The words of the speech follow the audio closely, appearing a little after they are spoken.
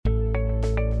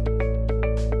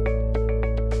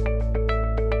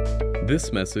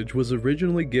This message was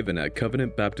originally given at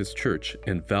Covenant Baptist Church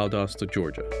in Valdosta,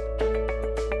 Georgia.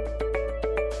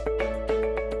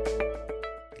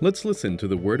 Let's listen to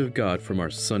the Word of God from our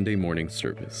Sunday morning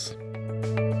service.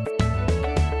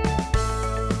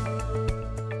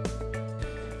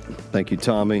 Thank you,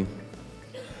 Tommy.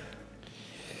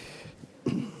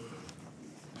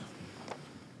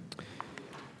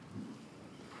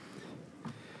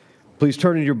 Please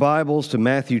turn in your Bibles to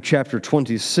Matthew chapter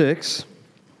 26.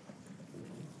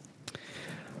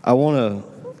 I want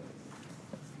to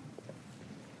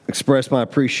express my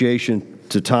appreciation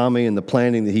to Tommy and the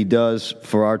planning that he does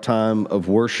for our time of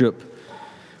worship.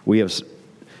 We have,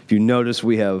 if you notice,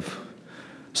 we have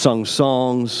sung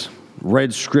songs,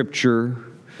 read scripture,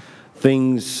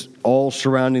 things all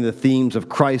surrounding the themes of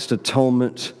Christ's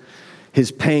atonement,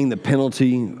 His paying the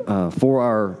penalty for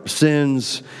our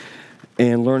sins,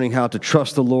 and learning how to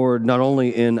trust the Lord not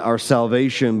only in our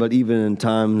salvation, but even in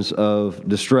times of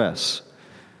distress.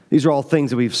 These are all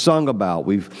things that we've sung about.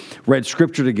 We've read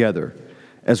Scripture together,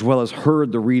 as well as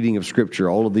heard the reading of Scripture,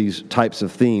 all of these types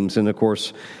of themes. And of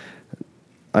course,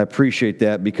 I appreciate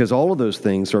that because all of those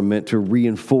things are meant to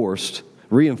reinforce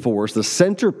the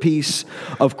centerpiece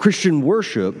of Christian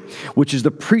worship, which is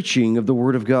the preaching of the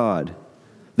Word of God,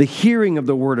 the hearing of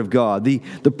the Word of God, the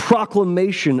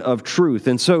proclamation of truth.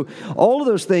 And so all of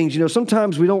those things,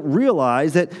 sometimes we don't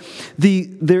realize that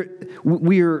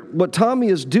what Tommy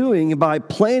is doing by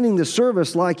planning the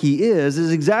service like he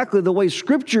is exactly the way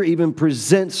Scripture even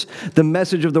presents the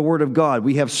message of the Word of God.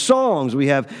 We have songs, we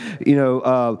have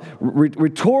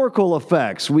rhetorical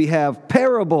effects, we have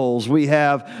parables, we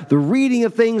have the reading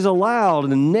of things aloud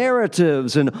and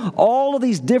narratives and all of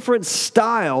these different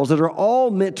styles that are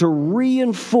all meant to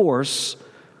reinforce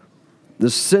the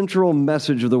central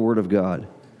message of the Word of God.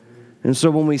 And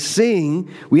so when we sing,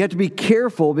 we have to be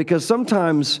careful because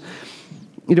sometimes,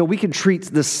 we can treat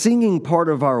the singing part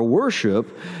of our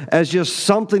worship as just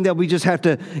something that we just have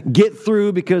to get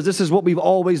through because this is what we've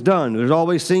always done. There's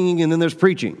always singing and then there's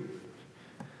preaching.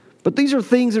 But these are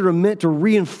things that are meant to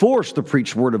reinforce the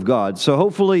preached Word of God. So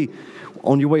hopefully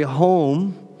on your way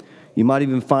home, you might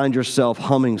even find yourself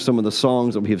humming some of the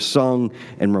songs that we have sung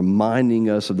and reminding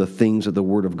us of the things that the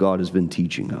Word of God has been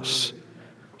teaching us.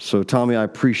 So, Tommy, I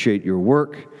appreciate your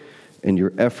work and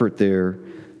your effort there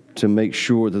to make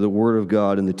sure that the Word of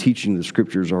God and the teaching of the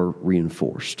Scriptures are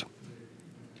reinforced.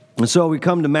 And so we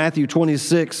come to Matthew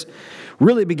 26,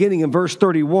 really beginning in verse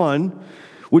 31,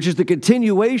 which is the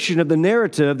continuation of the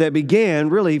narrative that began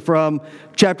really from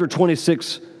chapter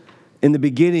 26 in the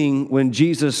beginning when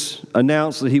Jesus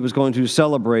announced that he was going to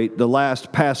celebrate the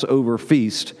last Passover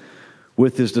feast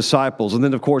with his disciples. And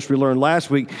then, of course, we learned last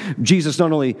week, Jesus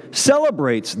not only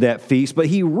celebrates that feast, but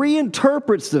he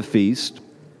reinterprets the feast,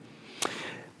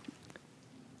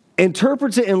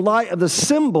 interprets it in light of the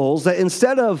symbols that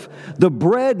instead of the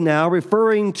bread now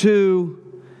referring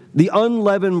to the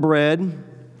unleavened bread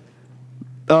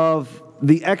of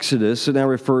the Exodus, it now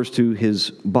refers to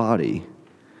his body.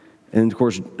 And, of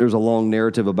course, there's a long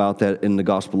narrative about that in the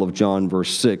Gospel of John, verse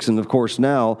 6. And, of course,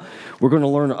 now we're going to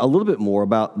learn a little bit more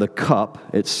about the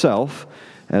cup itself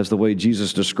as the way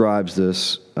Jesus describes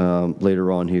this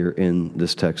later on here in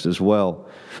this text as well.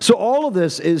 So all of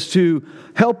this is to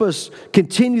help us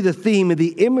continue the theme of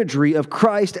the imagery of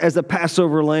Christ as the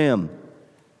Passover lamb.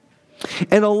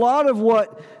 And a lot of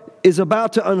what is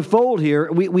about to unfold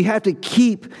here, we have to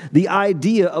keep the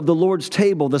idea of the Lord's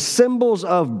table, the symbols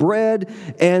of bread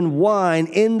and wine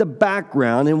in the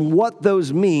background and what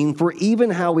those mean for even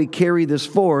how we carry this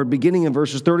forward, beginning in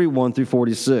verses 31 through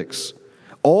 46.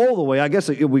 All the way, I guess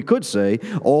we could say,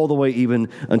 all the way even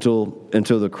until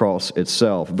the cross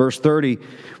itself. Verse 30,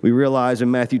 we realize in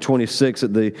Matthew 26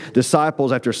 that the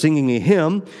disciples, after singing a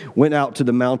hymn, went out to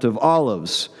the Mount of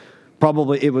Olives.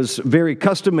 Probably it was very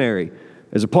customary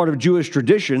as a part of Jewish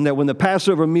tradition that when the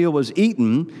Passover meal was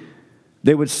eaten,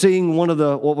 they would sing one of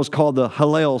what was called the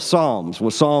Hallel Psalms.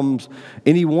 Well, Psalms,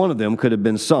 any one of them could have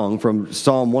been sung from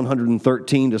Psalm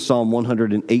 113 to Psalm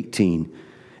 118.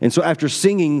 And so after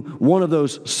singing one of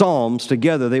those psalms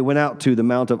together, they went out to the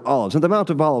Mount of Olives. And the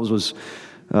Mount of Olives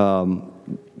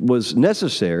was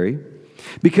necessary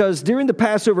because during the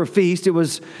Passover feast,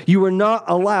 you were not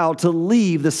allowed to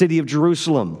leave the city of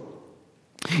Jerusalem.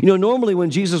 Normally when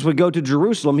Jesus would go to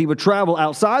Jerusalem, he would travel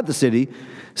outside the city,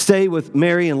 stay with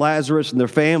Mary and Lazarus and their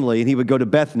family, and he would go to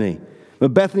Bethany.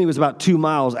 But Bethany was about 2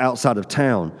 miles outside of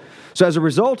town. So as a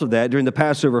result of that, during the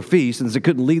Passover feast, since they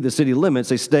couldn't leave the city limits,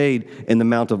 they stayed in the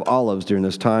Mount of Olives during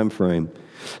this time frame.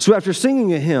 So after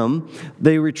singing a hymn,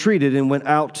 they retreated and went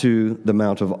out to the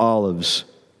Mount of Olives.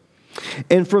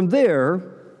 And from there,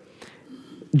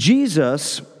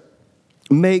 Jesus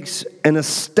makes an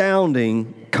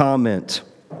astounding comment.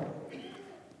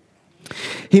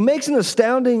 He makes an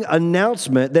astounding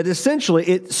announcement that essentially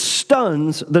it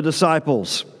stuns the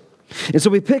disciples. And so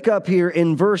we pick up here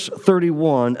in verse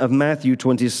 31 of Matthew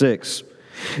 26.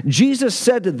 Jesus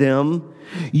said to them,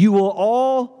 "You will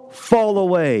all fall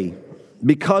away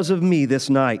because of me this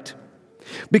night,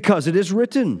 because it is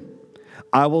written,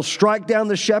 I will strike down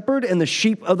the shepherd and the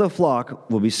sheep of the flock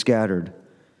will be scattered.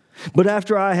 But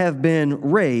after I have been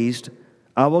raised,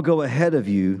 I will go ahead of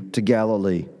you to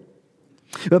Galilee."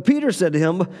 But Peter said to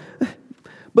him,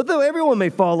 "But though everyone may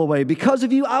fall away, because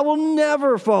of you, I will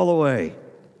never fall away."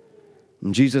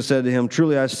 And Jesus said to him,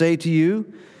 "Truly I say to you,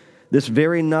 this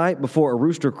very night before a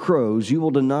rooster crows, you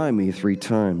will deny me 3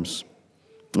 times.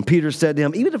 And Peter said to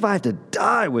him, "Even if I have to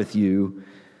die with you,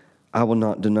 I will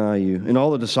not deny you." And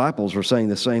all the disciples were saying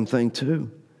the same thing too.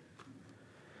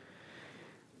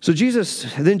 So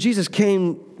Jesus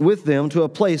came with them to a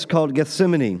place called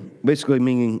Gethsemane, basically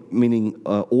meaning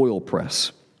oil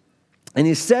press. And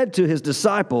he said to his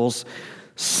disciples,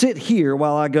 "Sit here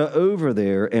while I go over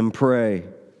there and pray."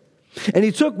 And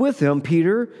he took with him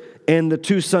Peter and the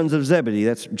 2 sons of Zebedee,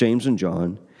 that's James and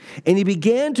John. And he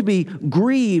began to be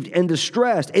grieved and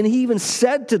distressed. And he even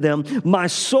said to them, "My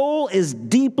soul is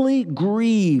deeply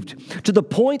grieved to the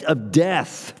point of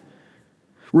death.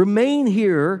 Remain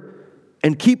here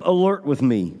and keep alert with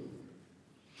me."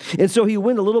 And so he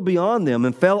went a little beyond them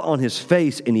and fell on his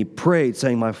face and he prayed,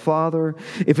 saying, "My Father,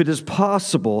 if it is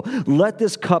possible, let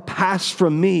this cup pass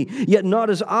from me, yet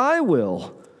not as I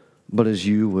will, but as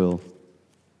you will."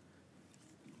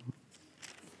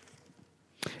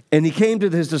 And he came to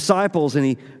his disciples and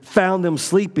he found them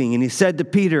sleeping. And he said to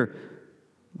Peter,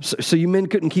 "So you men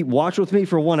couldn't keep watch with me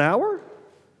for 1 hour?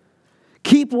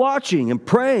 Keep watching and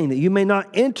praying that you may not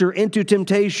enter into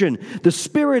temptation. The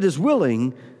spirit is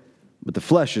willing, but the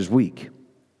flesh is weak."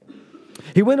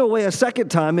 He went away a second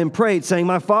time and prayed, saying,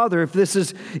 "My Father, if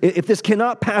this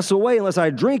cannot pass away unless I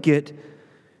drink it,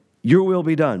 your will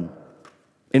be done."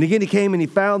 And again he came and he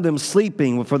found them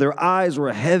sleeping, for their eyes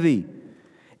were heavy.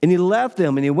 And he left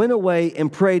them and he went away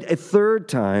and prayed a third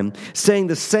time, saying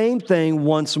the same thing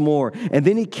once more. And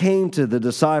then he came to the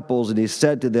disciples and he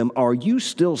said to them, "Are you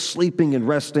still sleeping and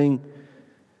resting?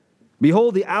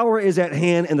 Behold, the hour is at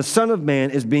hand and the Son of Man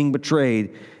is being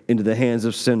betrayed into the hands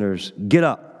of sinners. Get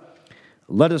up,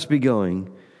 let us be going.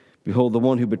 Behold, the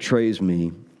one who betrays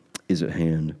me is at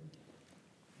hand."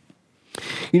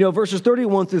 You know, verses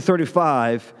 31 through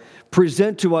 35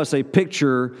 present to us a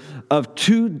picture of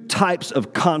 2 types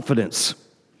of confidence.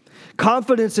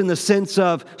 Confidence in the sense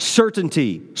of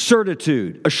certainty,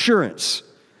 certitude, assurance.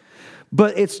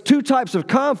 But it's 2 types of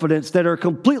confidence that are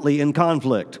completely in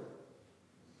conflict.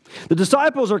 The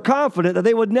disciples are confident that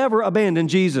they would never abandon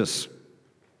Jesus.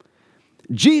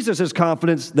 Jesus is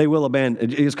confident they will abandon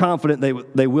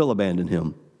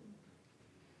him.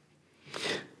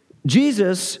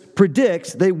 Jesus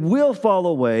predicts they will fall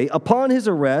away upon his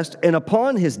arrest and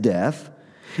upon his death.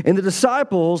 And the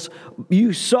disciples,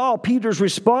 you saw Peter's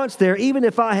response there. Even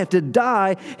if I have to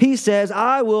die, he says,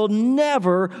 "I will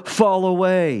never fall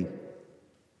away."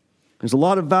 There's a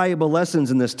lot of valuable lessons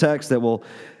in this text that will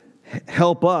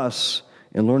help us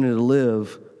in learning to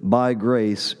live by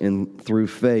grace and through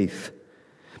faith.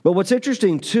 But what's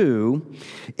interesting too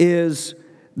is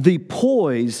the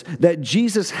poise that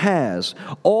Jesus has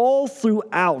all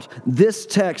throughout this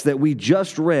text that we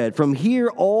just read, from here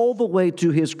all the way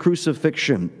to his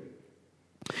crucifixion.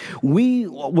 We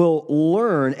will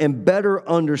learn and better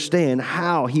understand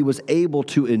how he was able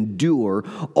to endure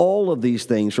all of these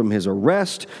things, from his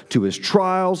arrest to his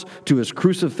trials to his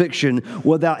crucifixion,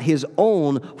 without his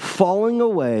own falling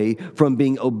away from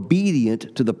being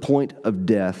obedient to the point of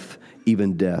death,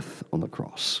 even death on the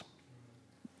cross.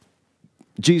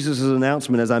 Jesus'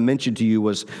 announcement, as I mentioned to you,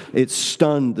 it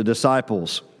stunned the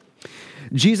disciples.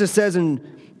 Jesus says in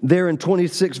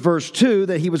 26 verse 2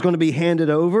 that he was going to be handed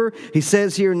over. He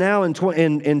says here now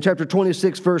in chapter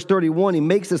 26 verse 31, he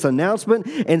makes this announcement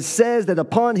and says that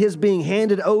upon his being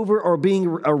handed over or being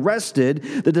arrested,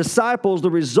 the disciples, the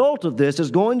result of this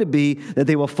is going to be that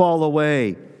they will fall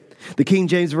away. The King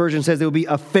James Version says they will be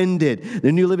offended.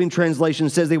 The New Living Translation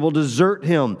says they will desert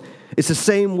him. It's the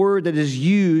same word that is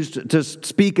used to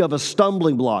speak of a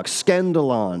stumbling block,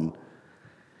 scandalon.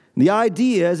 The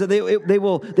idea is that they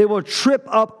will trip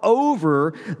up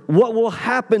over what will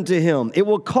happen to him. It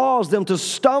will cause them to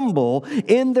stumble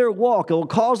in their walk. It will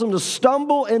cause them to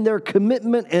stumble in their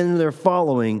commitment and in their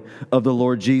following of the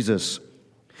Lord Jesus.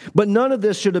 But none of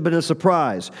this should have been a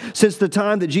surprise. Since the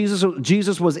time that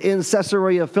Jesus was in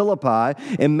Caesarea Philippi,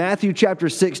 in Matthew chapter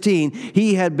 16,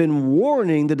 he had been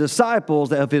warning the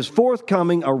disciples of his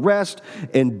forthcoming arrest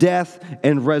and death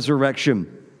and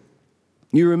resurrection.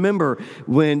 You remember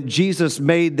when Jesus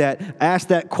asked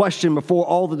that question before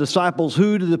all the disciples,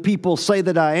 who do the people say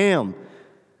that I am?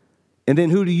 And then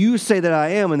who do you say that I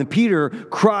am? And then Peter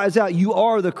cries out, you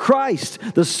are the Christ,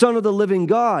 the Son of the living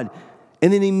God.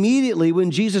 And then immediately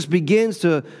when Jesus begins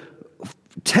to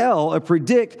tell or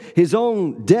predict his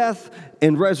own death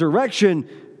and resurrection,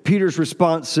 Peter's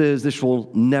response is, this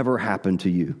will never happen to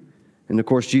you. And of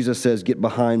course, Jesus says, get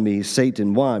behind me,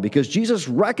 Satan. Why? Because Jesus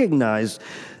recognized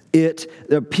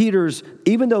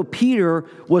even though Peter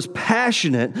was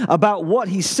passionate about what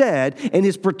he said and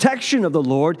his protection of the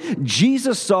Lord,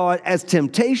 Jesus saw it as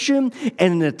temptation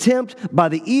and an attempt by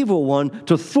the evil one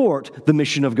to thwart the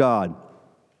mission of God.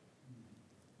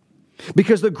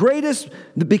 Because the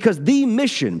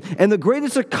mission and the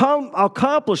greatest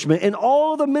accomplishment in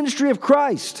all of the ministry of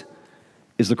Christ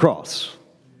is the cross.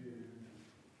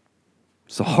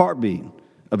 It's the heartbeat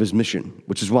of his mission,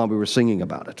 which is why we were singing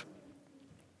about it.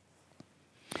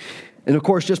 And of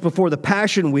course, just before the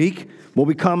Passion Week, what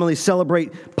we commonly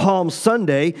celebrate Palm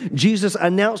Sunday, Jesus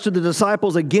announced to the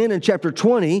disciples again in chapter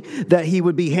 20 that he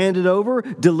would be handed over,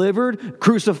 delivered,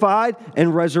 crucified,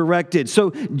 and resurrected.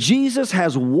 So Jesus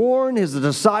has warned his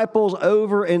disciples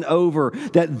over and over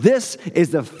that this is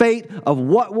the fate of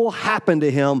what will happen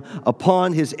to him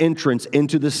upon his entrance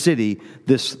into the city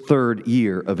this third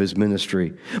year of his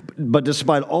ministry. But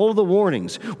despite all of the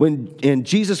warnings, and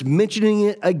Jesus mentioning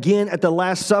it again at the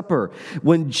Last Supper,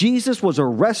 when Jesus was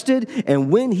arrested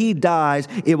and when he dies,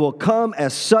 it will come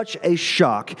as such a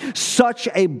shock, such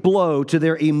a blow to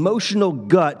their emotional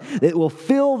gut that it will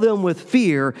fill them with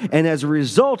fear, and as a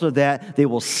result of that, they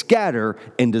will scatter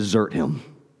and desert him.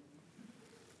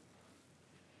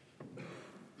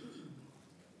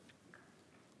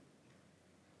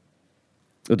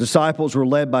 The disciples were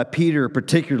led by Peter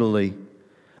particularly,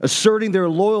 asserting their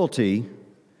loyalty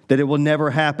that it will never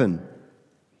happen.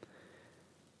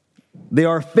 They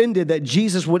are offended that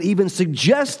Jesus would even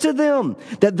suggest to them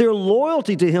that their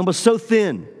loyalty to him was so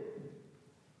thin.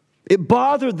 It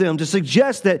bothered them to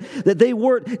suggest that they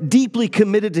weren't deeply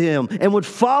committed to him and would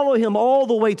follow him all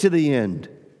the way to the end.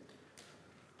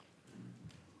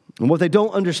 And what they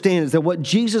don't understand is that what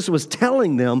Jesus was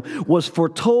telling them was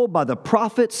foretold by the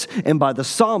prophets and by the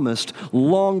psalmist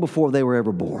long before they were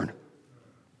ever born.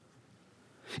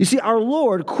 You see, our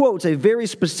Lord quotes a very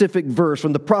specific verse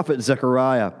from the prophet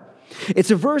Zechariah.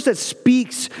 It's a verse that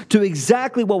speaks to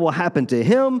exactly what will happen to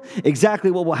him,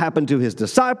 exactly what will happen to his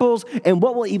disciples, and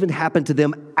what will even happen to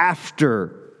them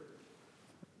after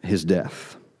his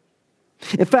death.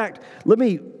 In fact,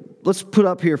 let's put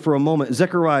up here for a moment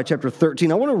Zechariah chapter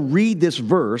 13. I want to read this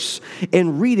verse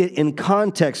and read it in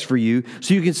context for you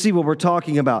so you can see what we're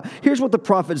talking about. Here's what the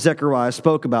prophet Zechariah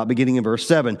spoke about beginning in verse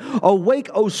 7.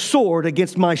 Awake, O sword,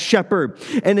 against my shepherd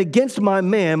and against my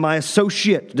man, my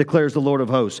associate, declares the Lord of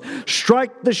hosts.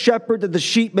 Strike the shepherd that the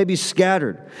sheep may be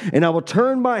scattered. And I will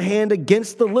turn my hand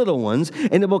against the little ones,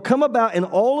 and it will come about in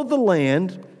all of the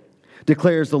land,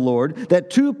 declares the Lord, that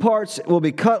 2 parts will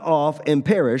be cut off and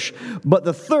perish, but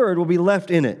the third will be left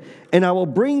in it. And I will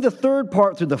bring the third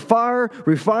part through the fire,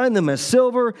 refine them as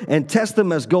silver, and test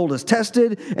them as gold is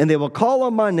tested. And they will call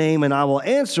on my name, and I will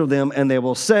answer them, and they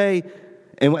will say,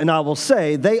 and I will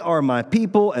say, they are my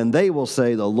people, and they will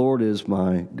say, the Lord is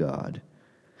my God.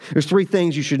 There's 3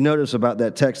 things you should notice about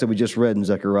that text that we just read in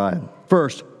Zechariah.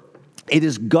 First, it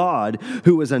is God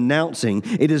who is announcing,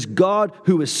 it is God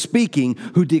who is speaking,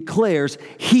 who declares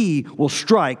he will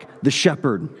strike the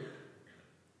shepherd.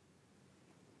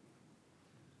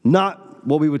 Not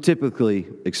what we would typically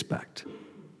expect.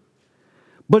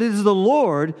 But it is the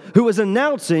Lord who is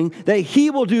announcing that he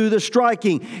will do the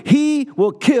striking. He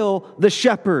will kill the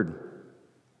shepherd.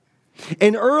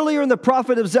 And earlier in the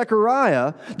prophet of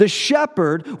Zechariah, the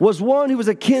shepherd was one who was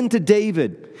akin to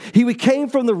David. He came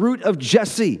from the root of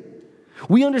Jesse.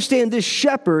 We understand this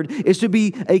shepherd is to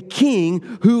be a king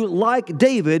who, like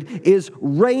David, is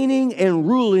reigning and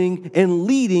ruling and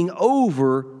leading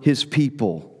over his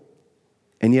people.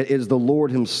 And yet it is the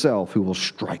Lord himself who will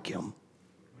strike him.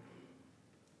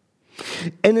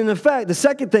 And in effect, the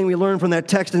second thing we learn from that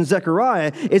text in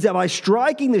Zechariah is that by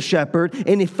striking the shepherd,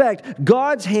 in effect,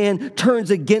 God's hand turns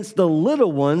against the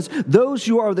little ones, those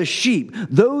who are the sheep,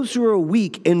 those who are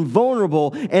weak and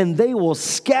vulnerable, and they will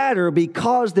scatter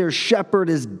because their shepherd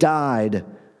has died.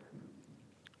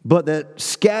 But that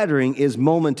scattering is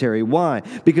momentary. Why?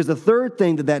 Because the third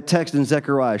thing that text in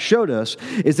Zechariah showed us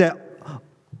is that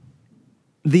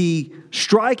the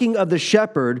striking of the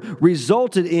shepherd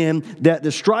resulted in that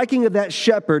the striking of that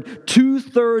shepherd,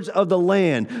 2/3 of the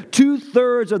land,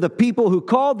 2/3 of the people who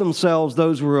called themselves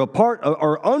those who were a part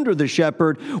or under the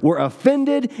shepherd were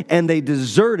offended and they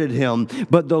deserted him.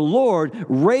 But the Lord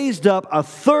raised up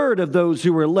 1/3 of those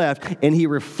who were left, and he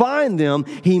refined them.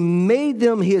 He made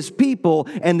them his people,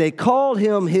 and they called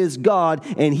him his God,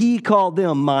 and he called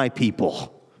them my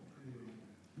people.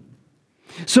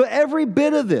 So every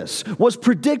bit of this was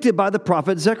predicted by the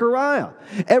prophet Zechariah.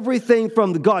 Everything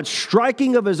from God's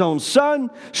striking of his own son,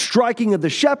 striking of the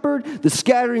shepherd, the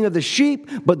scattering of the sheep.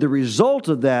 But the result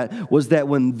of that was that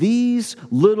when these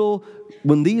little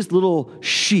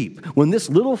sheep, when this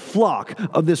little flock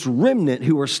of this remnant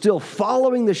who are still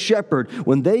following the shepherd,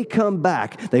 when they come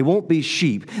back, they won't be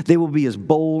sheep. They will be as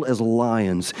bold as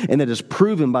lions. And that is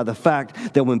proven by the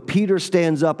fact that when Peter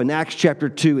stands up in Acts chapter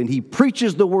 2 and he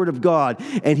preaches the word of God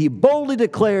and he boldly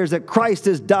declares that Christ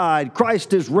has died,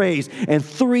 Christ is raised, and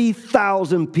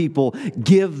 3,000 people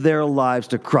give their lives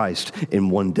to Christ in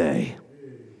one day.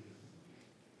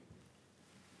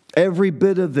 Every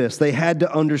bit of this they had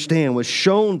to understand was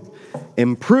shown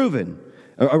and proven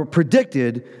or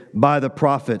predicted by the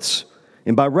prophets.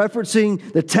 And by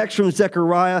referencing the text from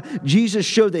Zechariah, Jesus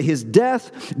showed that his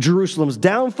death, Jerusalem's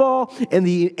downfall, and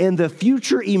the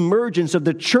future emergence of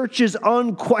the church's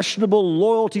unquestionable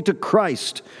loyalty to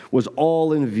Christ was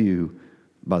all in view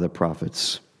by the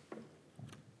prophets.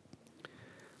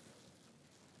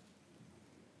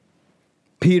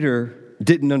 Peter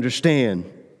didn't understand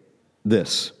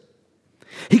this.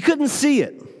 He couldn't see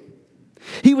it.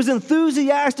 He was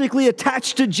enthusiastically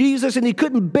attached to Jesus, and he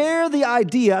couldn't bear the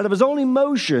idea out of his own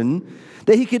emotion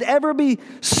that he could ever be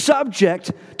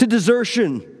subject to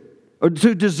desertion or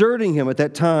to deserting him at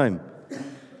that time.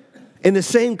 In the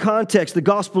same context, the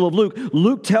Gospel of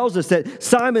Luke tells us that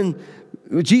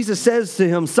Jesus says to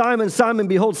him, "Simon, Simon,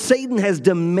 behold, Satan has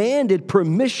demanded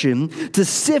permission to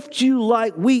sift you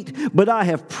like wheat, but I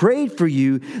have prayed for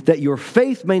you that your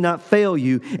faith may not fail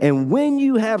you, and when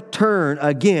you have turned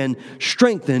again,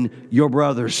 strengthen your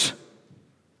brothers."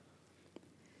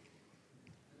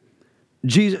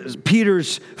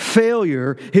 Peter's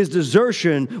failure, his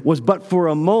desertion, was but for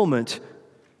a moment,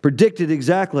 predicted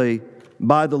exactly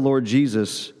by the Lord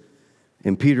Jesus.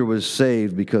 And Peter was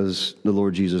saved because the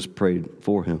Lord Jesus prayed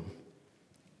for him.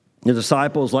 The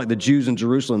disciples, like the Jews in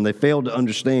Jerusalem, they failed to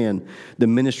understand the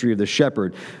ministry of the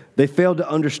shepherd. They failed to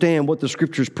understand what the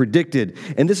scriptures predicted.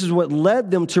 And this is what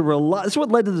led them to rely, this is what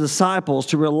led the disciples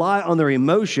to rely on their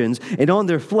emotions and on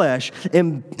their flesh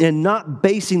and not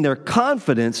basing their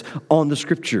confidence on the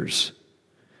scriptures.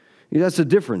 That's the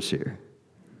difference here.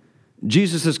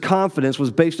 Jesus' confidence was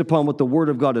based upon what the Word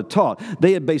of God had taught.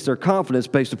 They had based their confidence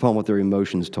based upon what their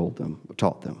emotions taught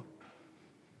them.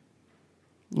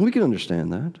 We can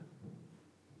understand that.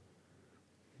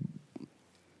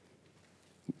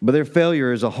 But their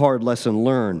failure is a hard lesson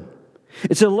learned.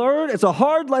 It's a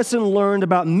hard lesson learned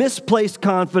about misplaced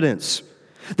confidence.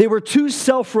 They were too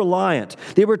self-reliant.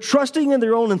 They were trusting in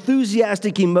their own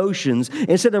enthusiastic emotions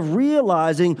instead of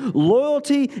realizing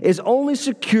loyalty is only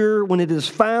secure when it is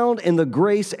found in the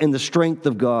grace and the strength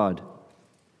of God.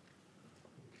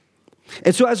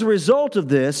 And so as a result of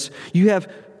this, you have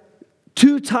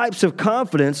two types of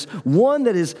confidence, one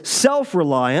that is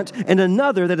self-reliant and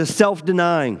another that is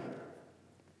self-denying.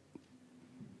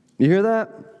 You hear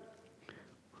that?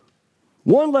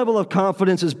 One level of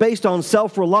confidence is based on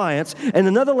self-reliance, and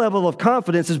another level of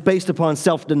confidence is based upon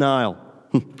self-denial.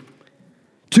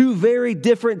 Two very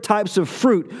different types of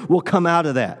fruit will come out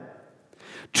of that.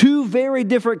 Two very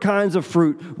different kinds of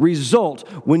fruit result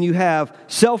when you have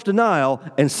self-denial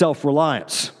and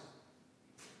self-reliance.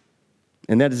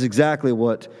 And that is exactly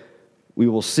what we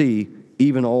will see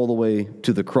even all the way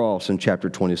to the cross in chapter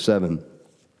 27.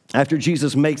 After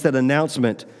Jesus makes that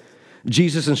announcement,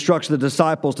 Jesus instructs the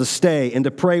disciples to stay and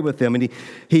to pray with him. And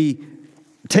he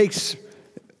takes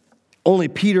only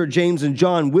Peter, James, and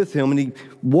John with him, and he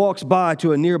walks by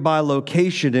to a nearby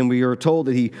location, and we are told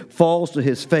that he falls to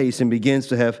his face and begins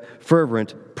to have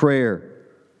fervent prayer.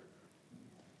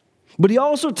 But he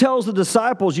also tells the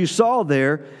disciples you saw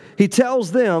there, he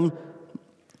tells them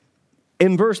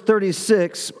in verse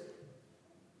 36,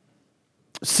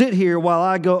 "Sit here while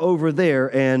I go over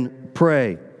there and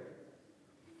pray."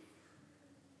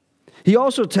 He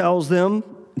also tells the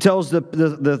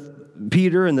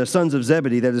Peter and the sons of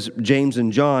Zebedee, that is James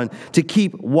and John, to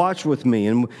keep watch with me.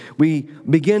 And we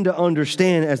begin to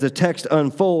understand as the text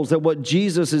unfolds that what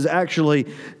Jesus is actually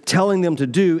telling them to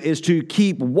do is to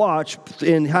keep watch.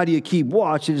 And how do you keep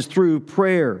watch? It is through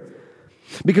prayer.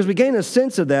 Because we gain a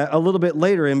sense of that a little bit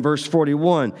later in verse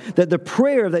 41, that the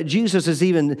prayer that Jesus is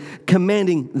even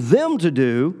commanding them to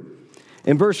do,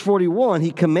 in verse 41,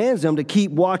 he commands them to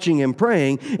keep watching and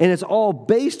praying, and it's all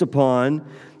based upon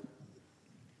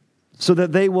so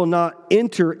that they will not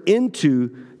enter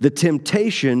into the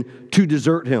temptation to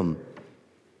desert him.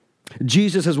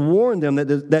 Jesus has warned them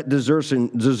that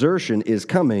desertion is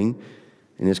coming,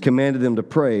 and has commanded them to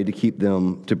pray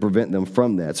to prevent them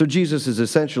from that. So Jesus is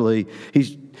essentially,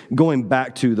 he's going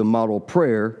back to the model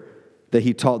prayer that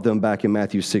he taught them back in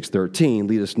Matthew 6:13,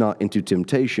 lead us not into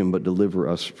temptation, but deliver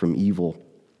us from evil.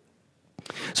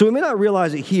 So we may not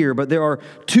realize it here, but there are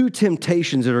two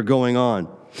temptations that are going on.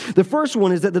 The first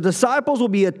one is that the disciples will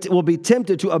be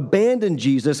tempted to abandon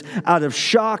Jesus out of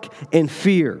shock and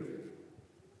fear.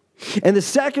 And the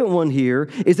second one here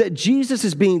is that Jesus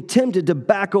is being tempted to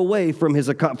back away from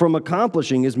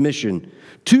accomplishing his mission.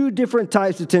 Two different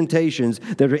types of temptations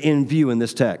that are in view in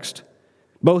this text.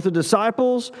 Both the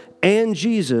disciples and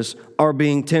Jesus are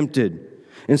being tempted.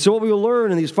 And so what we will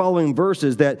learn in these following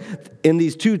verses that in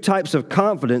these two types of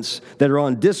confidence that are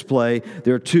on display,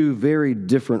 there are two very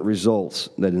different results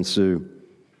that ensue.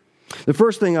 The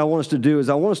first thing I want us to do is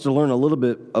I want us to learn a little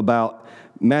bit about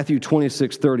Matthew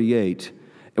 26:38.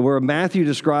 Where Matthew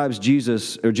describes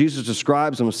Jesus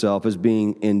describes himself as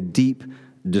being in deep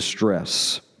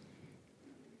distress.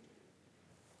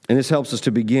 And this helps us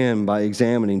to begin by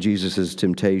examining Jesus'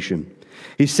 temptation.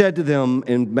 He said to them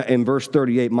in verse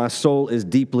 38, my soul is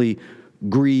deeply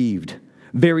grieved,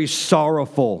 very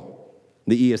sorrowful,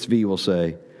 the ESV will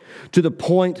say, to the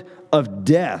point of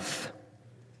death.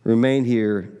 Remain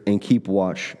here and keep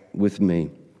watch with me.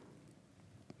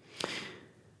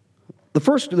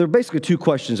 There are basically two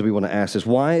questions that we want to ask is,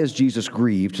 why is Jesus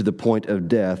grieved to the point of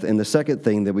death? And the second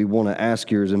thing that we want to ask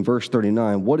here is in verse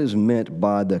 39, what is meant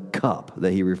by the cup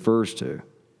that he refers to?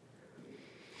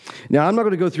 Now, I'm not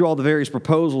going to go through all the various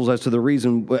proposals as to the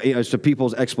reason, as to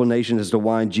people's explanation as to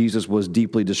why Jesus was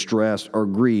deeply distressed or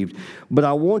grieved. But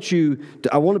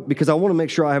because I want to make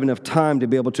sure I have enough time to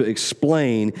be able to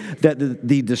explain that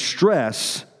the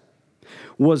distress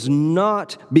was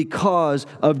not because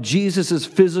of Jesus'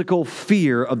 physical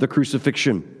fear of the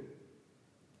crucifixion.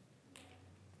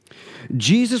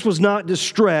 Jesus was not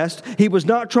distressed. He was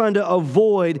not trying to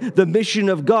avoid the mission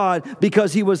of God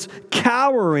because he was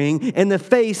cowering in the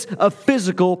face of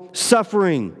physical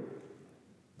suffering.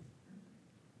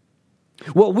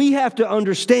 What we have to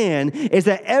understand is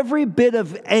that every bit of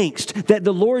angst that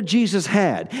the Lord Jesus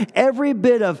had, every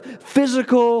bit of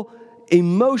physical,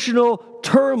 emotional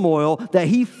turmoil that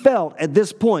he felt at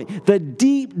this point, the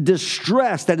deep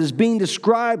distress that is being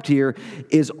described here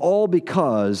is all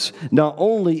because not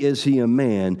only is he a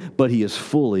man, but he is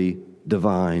fully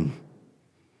divine.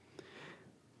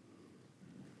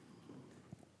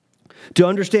 To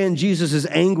understand Jesus'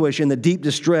 anguish and the deep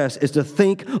distress is to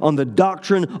think on the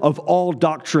doctrine of all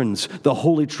doctrines, the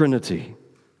Holy Trinity.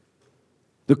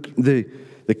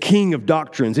 The King of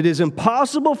doctrines. It is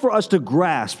impossible for us to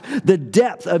grasp the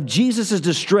depth of Jesus'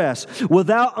 distress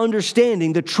without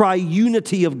understanding the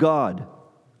triunity of God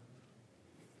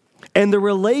and the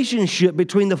relationship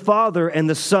between the Father and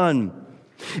the Son.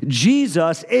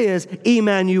 Jesus is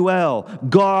Emmanuel,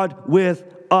 God with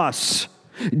us.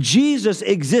 Jesus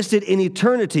existed in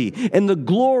eternity in the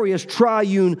glorious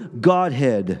triune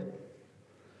Godhead.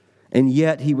 And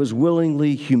yet he was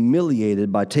willingly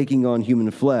humiliated by taking on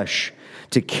human flesh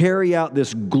to carry out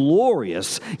this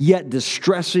glorious yet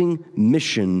distressing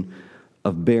mission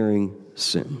of bearing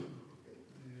sin.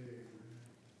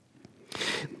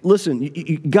 Listen,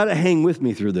 you got to hang with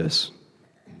me through this.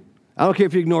 I don't care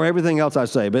if you ignore everything else I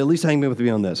say, but at least hang with me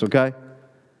on this, okay?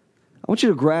 I want you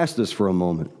to grasp this for a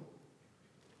moment.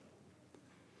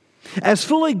 As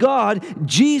fully God,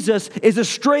 Jesus is a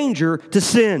stranger to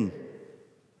sin.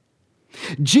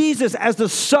 Jesus, as the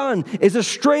Son, is a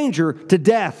stranger to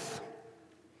death.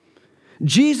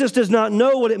 Jesus does not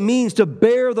know what it means to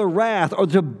bear the wrath or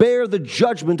to bear the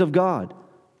judgment of God.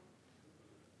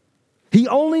 He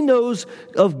only knows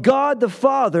of God the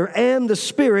Father and the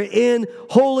Spirit in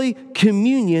holy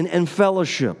communion and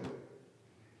fellowship.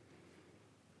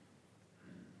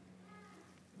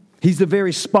 He's the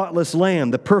very spotless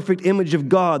Lamb, the perfect image of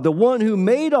God, the one who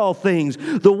made all things,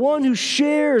 the one who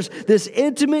shares this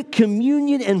intimate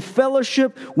communion and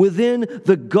fellowship within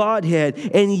the Godhead.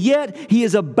 And yet he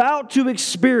is about to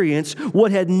experience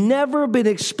what had never been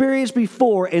experienced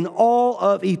before in all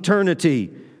of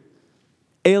eternity: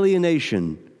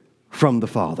 alienation from the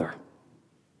Father.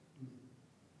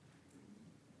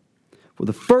 For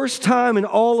the first time in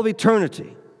all of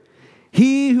eternity,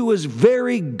 he who is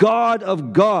very God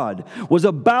of God was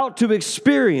about to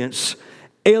experience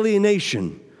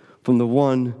alienation from the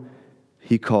one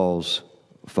he calls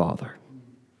Father.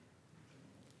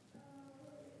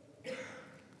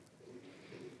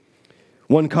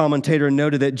 One commentator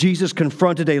noted that Jesus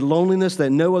confronted a loneliness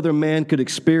that no other man could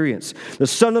experience. The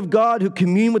Son of God, who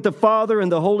communed with the Father and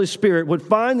the Holy Spirit, would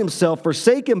find himself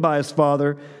forsaken by his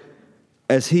Father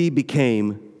as he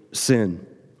became sin.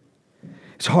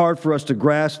 It's hard for us to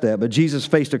grasp that, but Jesus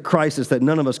faced a crisis that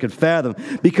none of us could fathom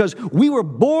because we were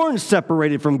born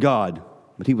separated from God,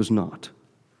 but he was not.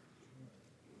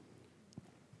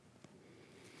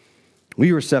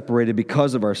 We were separated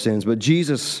because of our sins, but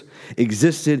Jesus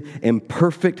existed in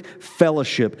perfect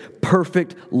fellowship,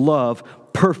 perfect love,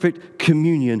 perfect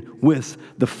communion with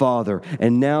the Father.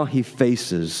 And now he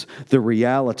faces the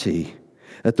reality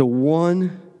that the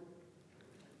one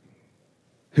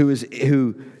who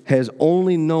has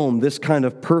only known this kind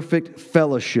of perfect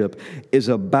fellowship is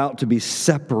about to be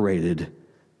separated,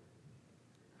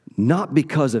 not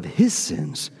because of his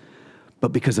sins, but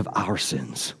because of our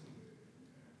sins.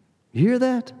 You hear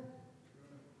that?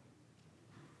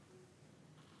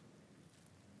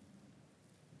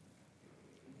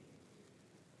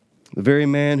 The very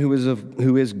man who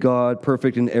is God,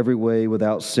 perfect in every way,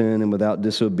 without sin and without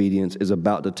disobedience, is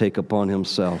about to take upon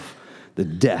himself the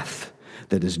death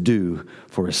that is due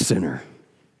for a sinner.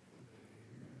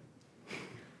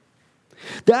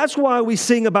 That's why we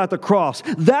sing about the cross.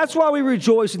 That's why we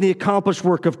rejoice in the accomplished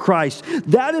work of Christ.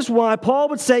 That is why Paul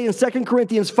would say in 2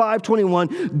 Corinthians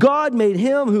 5:21, God made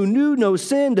him who knew no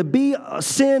sin to be a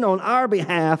sin on our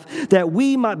behalf, that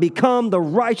we might become the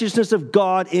righteousness of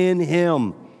God in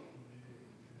him.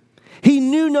 He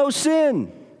knew no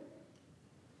sin,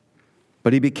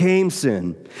 but he became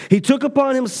sin. He took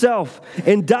upon himself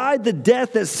and died the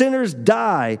death that sinners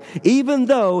die, even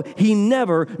though he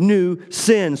never knew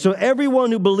sin. So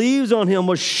everyone who believes on him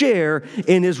will share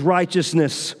in his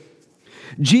righteousness.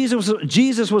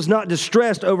 Jesus was not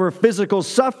distressed over physical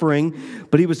suffering,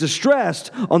 but he was distressed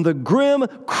on the grim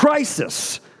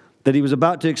crisis that he was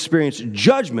about to experience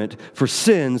judgment for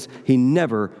sins he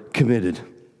never committed.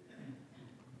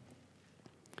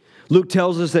 Luke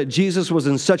tells us that Jesus was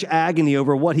in such agony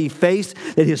over what he faced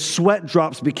that his sweat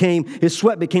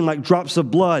became like drops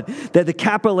of blood, that the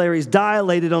capillaries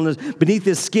dilated beneath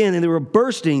his skin and they were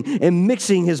bursting and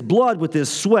mixing his blood with his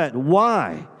sweat.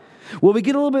 Why? Well, we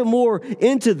get a little bit more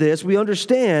into this. We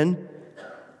understand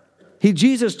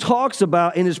Jesus talks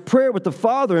about in his prayer with the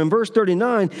Father in verse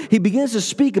 39, he begins to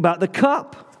speak about the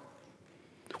cup.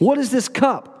 What is this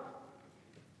cup?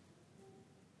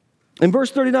 In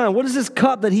verse 39, what is this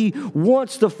cup that he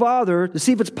wants the Father to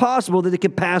see if it's possible that it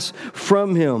can pass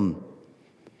from him?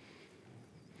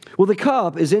 Well, the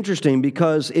cup is interesting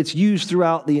because it's used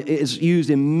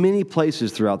in many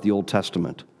places throughout the Old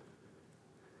Testament.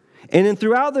 And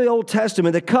throughout the Old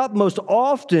Testament, the cup most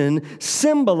often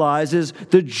symbolizes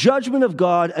the judgment of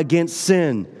God against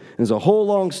sin. There's a whole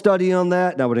long study on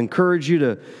that, and I would encourage you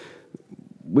to,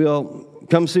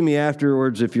 come see me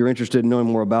afterwards if you're interested in knowing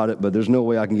more about it, but there's no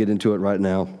way I can get into it right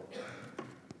now.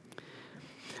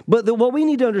 But what we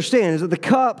need to understand is that the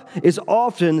cup is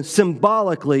often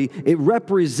symbolically, it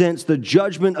represents the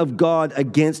judgment of God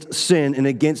against sin and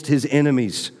against his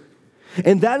enemies.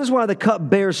 And that is why the cup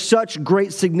bears such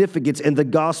great significance in the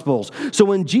Gospels. So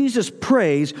when Jesus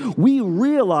prays, we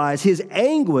realize his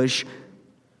anguish.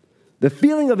 The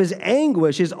feeling of his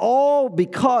anguish is all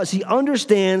because he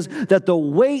understands that the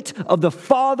weight of the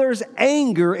Father's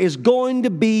anger is going to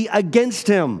be against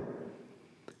him.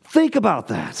 Think about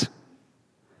that.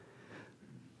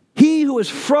 He who is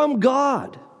from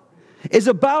God is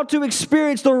about to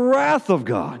experience the wrath of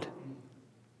God.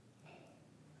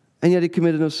 And yet he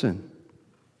committed no sin.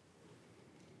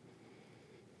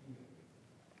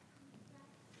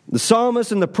 The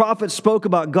psalmist and the prophet spoke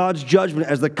about God's judgment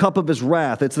as the cup of his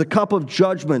wrath. It's the cup of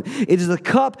judgment. It is the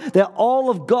cup that all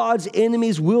of God's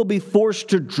enemies will be forced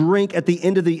to drink at the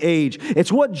end of the age. It's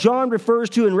what John refers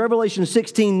to in Revelation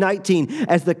 16:19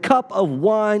 as the cup of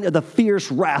wine of the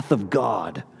fierce wrath of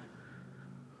God.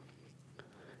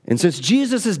 And since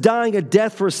Jesus is dying a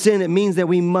death for sin, it means that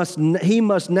he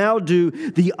must now do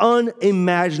the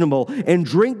unimaginable and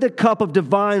drink the cup of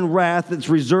divine wrath that's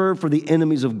reserved for the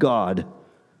enemies of God.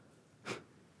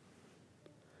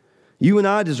 You and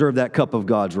I deserve that cup of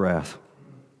God's wrath.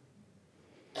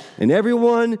 And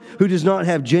everyone who does not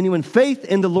have genuine faith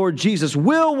in the Lord Jesus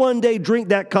will one day drink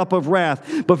that cup of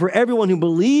wrath. But for everyone who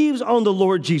believes on the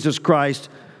Lord Jesus Christ,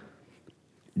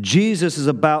 Jesus is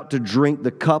about to drink the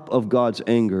cup of God's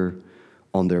anger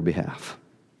on their behalf.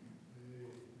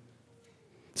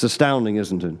 It's astounding,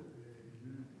 isn't it?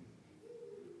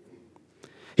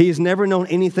 He has never known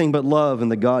anything but love in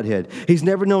the Godhead. He's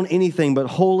never known anything but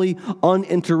holy,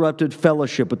 uninterrupted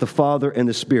fellowship with the Father and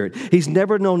the Spirit. He's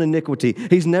never known iniquity.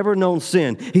 He's never known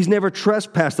sin. He's never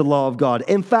trespassed the law of God.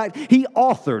 In fact, he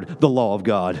authored the law of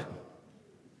God.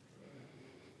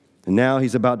 And now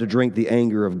he's about to drink the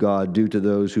anger of God due to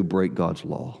those who break God's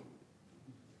law.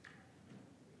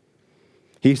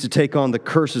 He used to take on the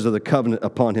curses of the covenant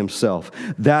upon himself.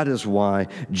 That is why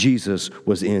Jesus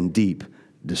was in deep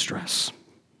distress.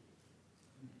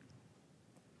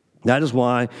 That is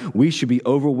why we should be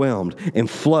overwhelmed and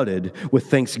flooded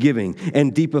with thanksgiving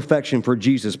and deep affection for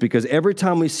Jesus, because every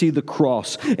time we see the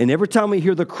cross and every time we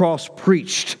hear the cross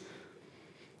preached,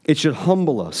 it should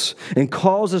humble us and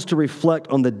cause us to reflect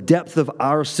on the depth of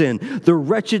our sin, the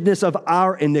wretchedness of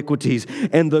our iniquities,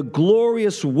 and the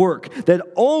glorious work that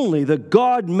only the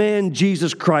God-man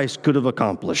Jesus Christ could have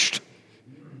accomplished.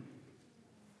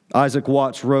 Isaac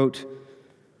Watts wrote,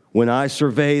 "When I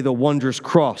survey the wondrous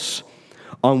cross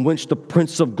on which the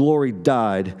Prince of Glory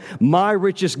died, my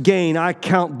richest gain I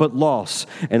count but loss,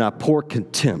 and I pour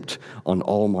contempt on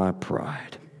all my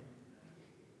pride."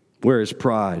 Where is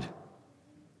pride?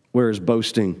 Where is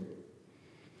boasting?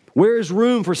 Where is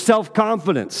room for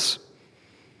self-confidence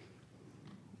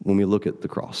when we look at the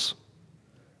cross?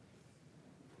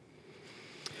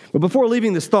 But before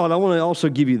leaving this thought, I want to also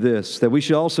give you this, that we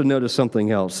should also notice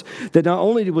something else. That not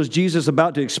only was Jesus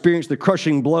about to experience the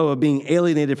crushing blow of being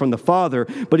alienated from the Father,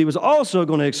 but he was also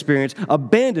going to experience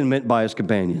abandonment by his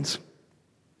companions.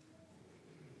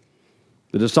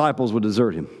 The disciples would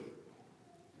desert him.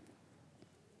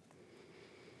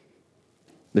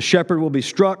 The shepherd will be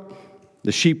struck,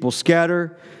 the sheep will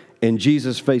scatter, and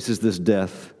Jesus faces this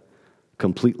death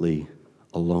completely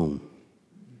alone.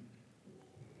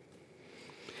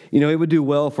 You know, it would do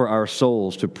well for our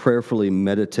souls to prayerfully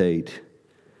meditate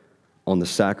on the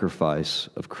sacrifice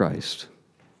of Christ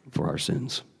for our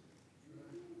sins.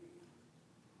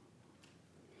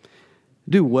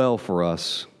 Do well for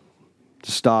us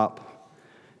to stop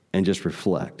and just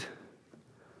reflect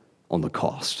on the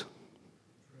cost.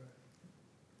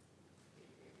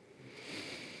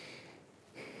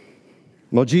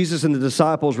 Well, Jesus and the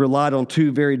disciples relied on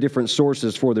two very different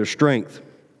sources for their strength.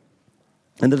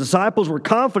 And the disciples were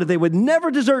confident they would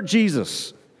never desert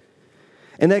Jesus.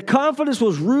 And that confidence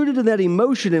was rooted in that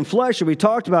emotion and flesh that we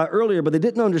talked about earlier, but they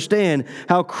didn't understand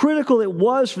how critical it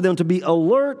was for them to be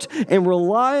alert and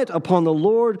reliant upon the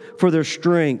Lord for their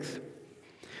strength.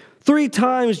 3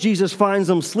 times Jesus finds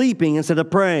them sleeping instead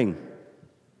of praying.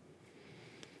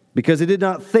 Because they did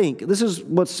not think, this is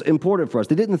what's important for us,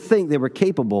 they didn't think they were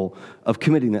capable of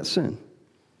committing that sin.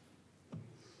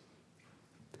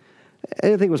 I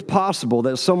didn't think it was possible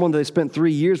that someone they spent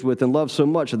 3 years with and loved so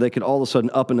much that they could all of a sudden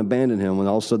up and abandon him when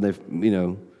all of a sudden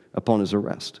they, upon his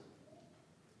arrest.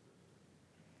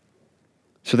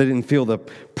 So they didn't feel the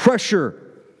pressure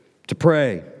to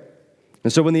pray.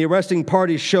 And so when the arresting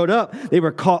party showed up, they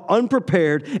were caught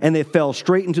unprepared and they fell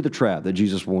straight into the trap that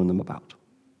Jesus warned them about.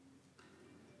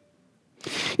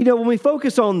 You know, when we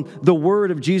focus on the word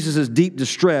of Jesus' deep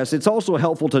distress, it's also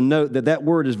helpful to note that that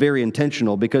word is very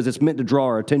intentional because it's meant to draw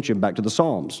our attention back to the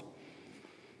Psalms.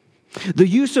 The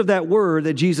use of that word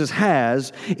that Jesus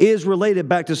has is related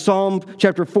back to Psalm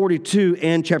chapter 42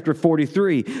 and chapter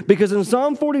 43. Because in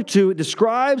Psalm 42, it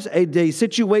describes a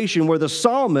situation where the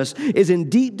psalmist is in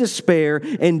deep despair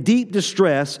and deep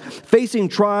distress, facing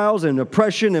trials and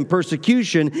oppression and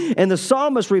persecution. And the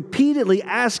psalmist repeatedly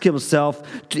asks himself,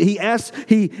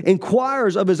 he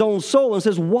inquires of his own soul and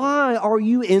says, "Why are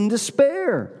you in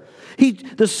despair?"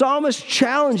 The psalmist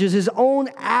challenges his own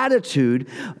attitude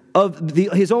of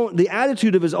the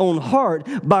attitude of his own heart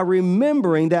by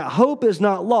remembering that hope is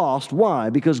not lost. Why?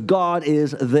 Because God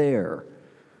is there.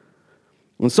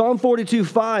 In Psalm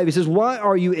 42:5, he says, "Why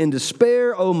are you in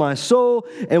despair, O my soul?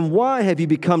 And why have you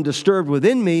become disturbed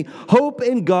within me? Hope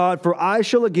in God, for I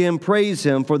shall again praise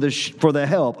him for the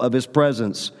help of his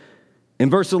presence." In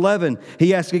verse 11,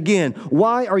 he asks again,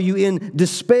 "Why are you in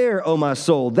despair, O my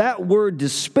soul?" That word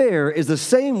despair is the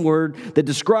same word that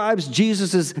describes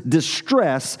Jesus'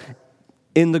 distress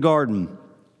in the garden.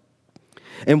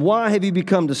 "And why have you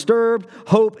become disturbed?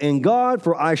 Hope in God,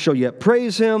 for I shall yet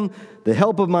praise him, the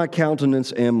help of my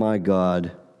countenance and my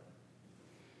God."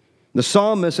 The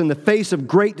psalmist, in the face of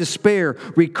great despair,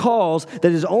 recalls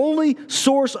that his only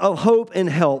source of hope and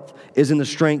help is in the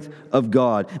strength of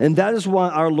God. And that is why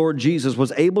our Lord Jesus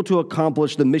was able to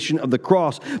accomplish the mission of the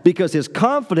cross, because his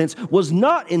confidence was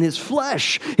not in his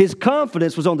flesh. His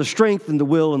confidence was on the strength and the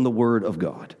will and the word of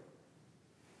God.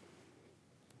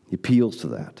 He appeals to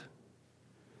that.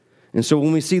 And so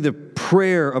when we see the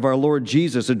prayer of our Lord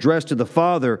Jesus addressed to the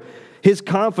Father, His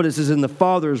confidence is in the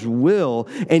Father's will,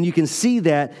 and you can see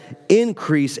that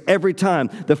increase every time.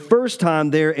 The first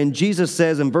time there, and Jesus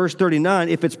says in verse 39,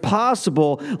 if it's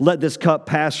possible, let this cup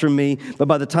pass from me. But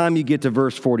by the time you get to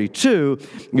verse 42,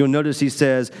 you'll notice he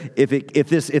says, if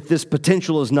this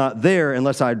potential is not there,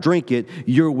 unless I drink it,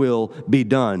 your will be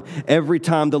done. Every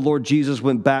time the Lord Jesus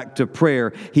went back to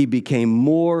prayer, he became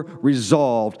more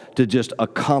resolved to just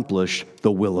accomplish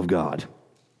the will of God.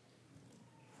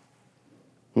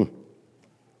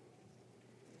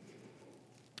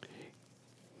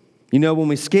 You know, when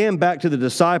we scan back to the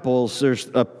disciples, there's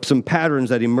some patterns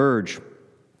that emerge.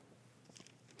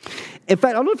 In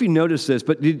fact, I don't know if you noticed this,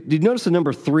 but did you notice the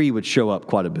number 3 would show up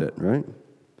quite a bit, right?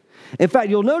 In fact,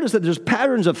 you'll notice that there's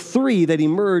patterns of 3 that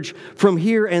emerge from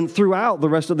here and throughout the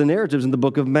rest of the narratives in the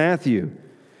book of Matthew.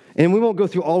 And we won't go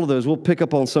through all of those. We'll pick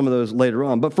up on some of those later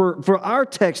on. But for our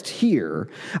text here,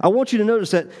 I want you to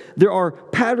notice that there are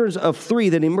patterns of 3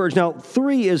 that emerge. Now,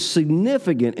 3 is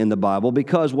significant in the Bible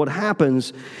because what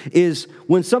happens is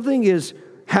when something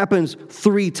happens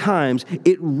 3 times,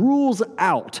 it rules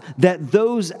out that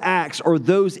those acts or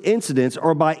those incidents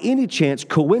are by any chance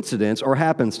coincidence or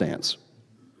happenstance.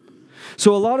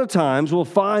 So a lot of times we'll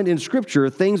find in Scripture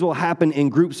things will happen in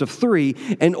groups of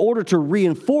 3 in order to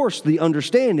reinforce the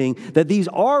understanding that these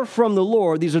are from the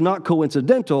Lord, these are not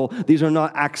coincidental, these are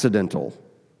not accidental.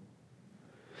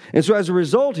 And so as a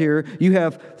result here, you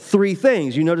have 3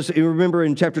 things. You remember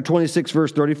in chapter 26,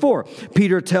 verse 34,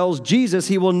 Peter tells Jesus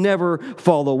he will never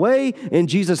fall away, and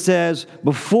Jesus says,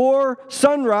 before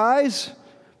sunrise,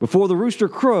 before the rooster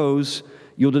crows,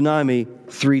 you'll deny me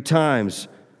 3 times.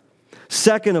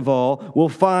 Second of all, we'll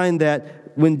find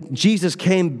that when Jesus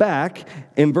came back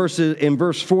in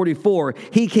verse 44,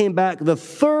 he came back the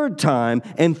 3rd time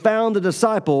and found the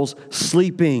disciples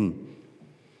sleeping.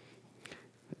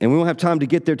 And we won't have time to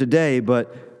get there today,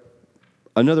 but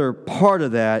another part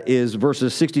of that is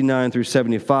verses 69 through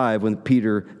 75 when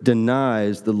Peter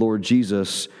denies the Lord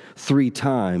Jesus 3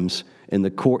 times in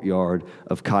the courtyard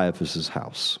of Caiaphas'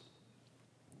 house.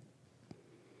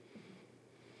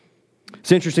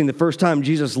 It's interesting, the first time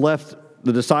Jesus left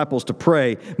the disciples to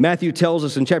pray, Matthew tells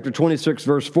us in chapter 26,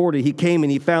 verse 40, he came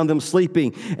and he found them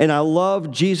sleeping. And I love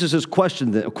Jesus'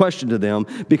 question to them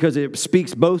because it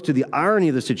speaks both to the irony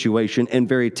of the situation and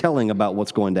very telling about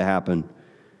what's going to happen.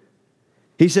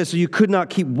 He says, so you could not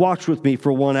keep watch with me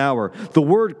for 1 hour. The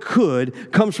word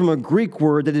could comes from a Greek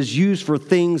word that is used for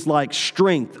things like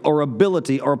strength or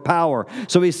ability or power.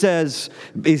 So he says,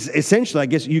 essentially, I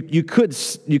guess you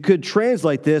could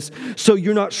translate this, so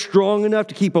you're not strong enough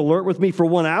to keep alert with me for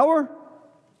 1 hour?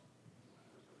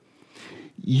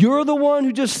 You're the one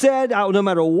who just said, no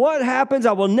matter what happens,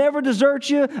 I will never desert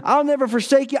you. I'll never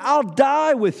forsake you. I'll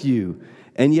die with you.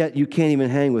 And yet you can't even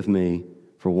hang with me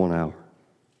for 1 hour.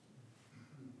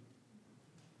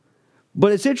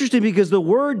 But it's interesting because the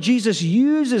word Jesus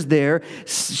uses there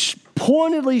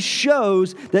pointedly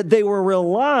shows that they were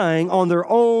relying on their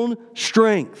own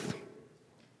strength,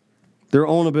 their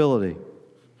own ability.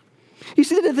 You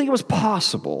see, they didn't think it was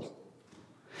possible.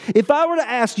 If I were to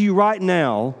ask you right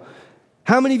now,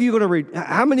 how many of you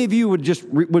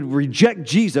would reject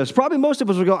Jesus? Probably most of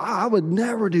us would go, I would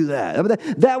never do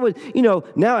that. That would,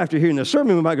 now after hearing the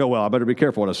sermon, we might go, well, I better be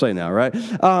careful what I say now, right?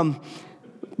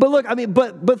 But look,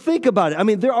 but think about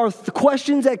it. There are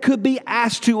questions that could be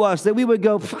asked to us that we would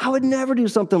go, I would never do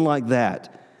something like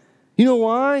that. You know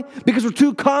why? Because we're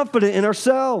too confident in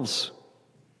ourselves.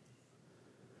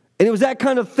 And it was that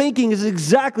kind of thinking is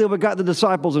exactly what got the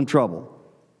disciples in trouble.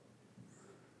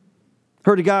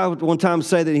 Heard a guy one time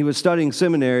say that he was studying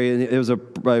seminary, and it was a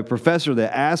professor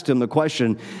that asked him the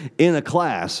question in a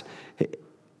class.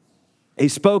 He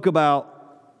spoke about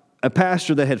a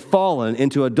pastor that had fallen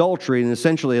into adultery and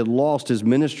essentially had lost his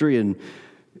ministry and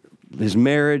his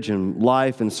marriage and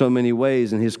life in so many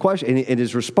ways. And his question, and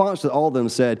his response to all of them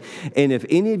said, and if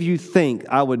any of you think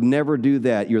I would never do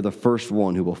that, you're the first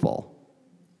one who will fall.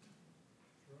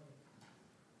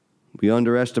 We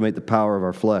underestimate the power of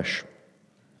our flesh.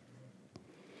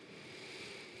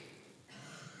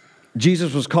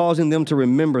 Jesus was causing them to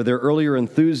remember their earlier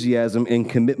enthusiasm and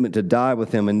commitment to die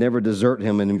with him and never desert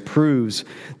him, and proves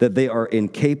that they are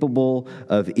incapable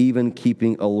of even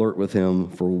keeping alert with him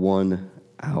for 1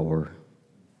 hour.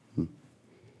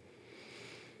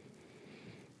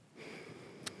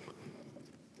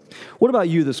 What about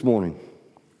you this morning?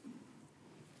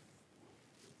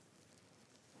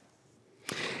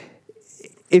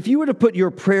 If you were to put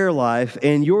your prayer life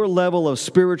and your level of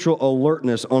spiritual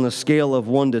alertness on a scale of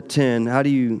 1 to 10, how do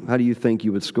you think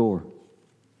you would score?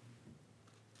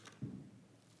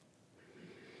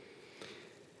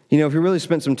 You know, if we really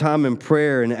spent some time in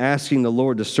prayer and asking the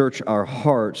Lord to search our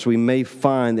hearts, we may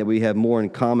find that we have more in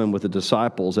common with the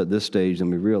disciples at this stage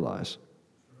than we realize.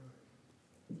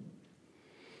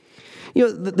 You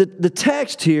know, the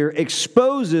text here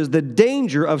exposes the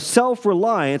danger of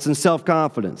self-reliance and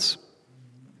self-confidence.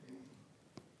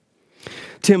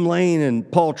 Tim Lane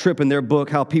and Paul Tripp in their book,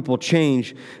 How People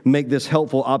Change, make this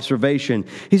helpful observation.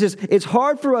 He says, it's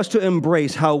hard for us to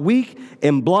embrace how weak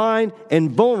and blind and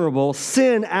vulnerable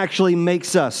sin actually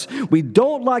makes us. We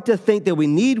don't like to think that we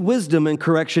need wisdom and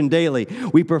correction daily.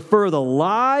 We prefer the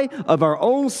lie of our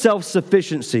own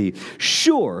self-sufficiency.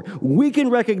 Sure, we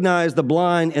can recognize the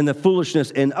blind and the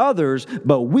foolishness in others,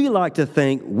 but we like to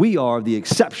think we are the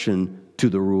exception to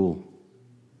the rule.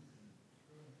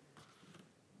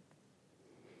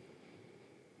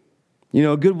 You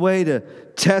know, a good way to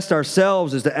test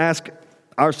ourselves is to ask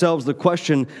ourselves the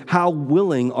question, how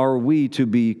willing are we to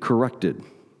be corrected?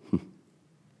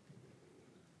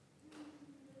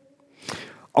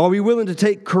 Are we willing to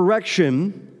take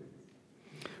correction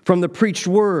from the preached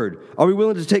word? Are we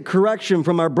willing to take correction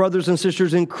from our brothers and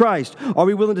sisters in Christ? Are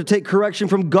we willing to take correction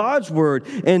from God's word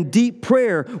and deep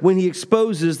prayer when He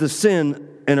exposes the sin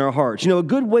in our hearts? You know, a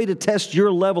good way to test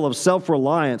your level of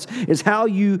self-reliance is how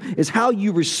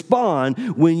you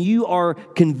respond when you are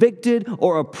convicted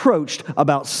or approached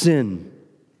about sin.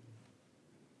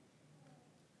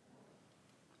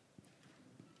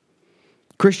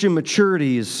 Christian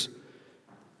maturity is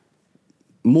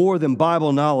more than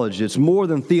Bible knowledge. It's more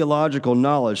than theological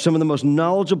knowledge. Some of the most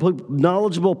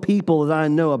knowledgeable people that I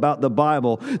know about the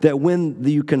Bible, that when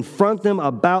you confront them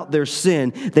about their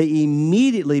sin, they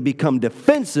immediately become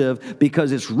defensive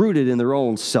because it's rooted in their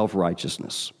own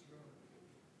self-righteousness.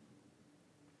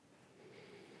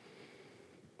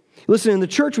 Listen, in the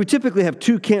church, we typically have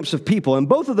two camps of people, and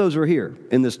both of those are here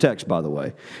in this text, by the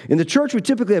way. In the church, we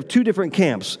typically have two different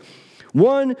camps.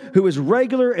 One who is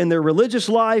regular in their religious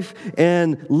life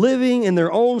and living in their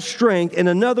own strength, and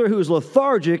another who is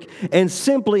lethargic and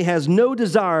simply has no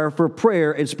desire for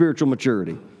prayer and spiritual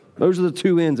maturity. Those are the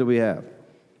two ends that we have.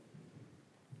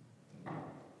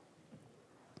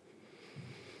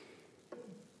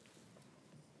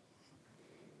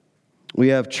 We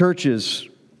have churches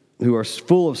who are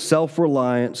full of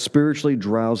self-reliant, spiritually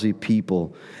drowsy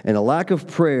people. And a lack of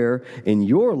prayer in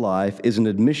your life is an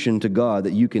admission to God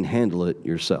that you can handle it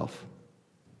yourself.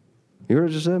 You heard what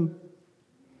I just said?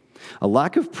 A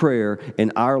lack of prayer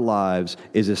in our lives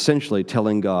is essentially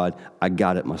telling God, I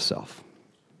got it myself.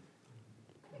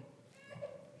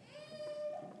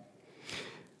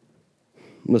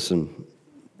 Listen,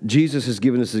 Jesus has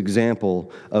given us an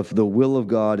example of the will of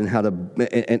God and how to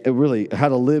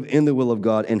live in the will of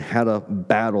God and how to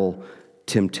battle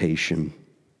temptation.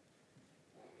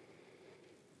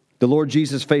 The Lord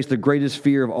Jesus faced the greatest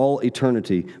fear of all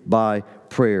eternity by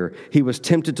prayer. He was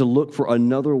tempted to look for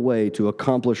another way to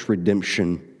accomplish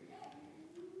redemption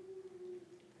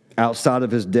outside of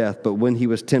His death, but when He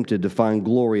was tempted to find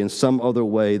glory in some other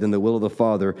way than the will of the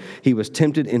Father, He was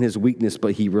tempted in His weakness,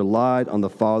 but He relied on the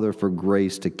Father for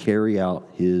grace to carry out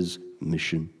His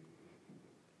mission.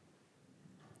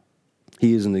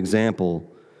 He is an example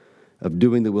of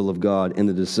doing the will of God, and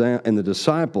the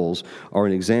disciples are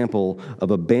an example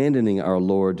of abandoning our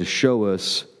Lord to show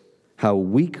us how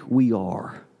weak we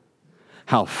are,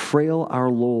 how frail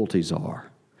our loyalties are,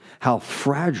 how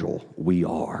fragile we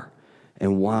are,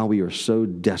 and why we are so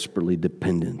desperately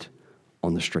dependent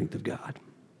on the strength of God.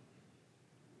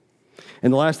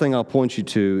 And the last thing I'll point you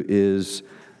to is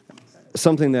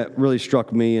something that really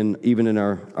struck me, and even in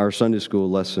our Sunday school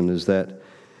lesson, is that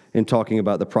in talking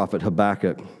about the prophet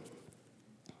Habakkuk,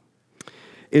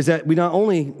 is that we not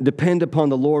only depend upon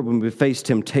the Lord when we face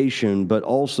temptation, but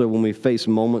also when we face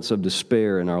moments of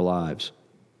despair in our lives.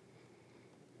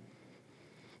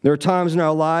 There are times in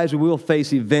our lives where we will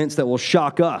face events that will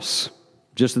shock us,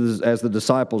 just as the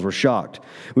disciples were shocked.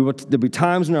 There'll be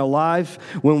times in our life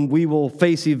when we will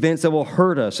face events that will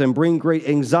hurt us and bring great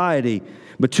anxiety.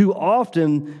 But too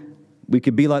often, we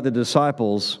could be like the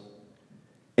disciples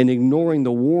and ignoring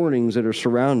the warnings that are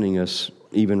surrounding us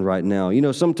even right now. You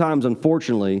know, sometimes,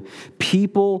 unfortunately,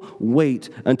 people wait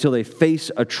until they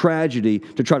face a tragedy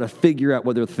to try to figure out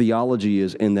what their theology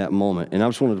is in that moment. And I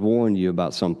just wanted to warn you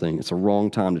about something. It's a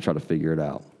wrong time to try to figure it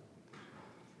out.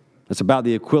 It's about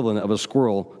the equivalent of a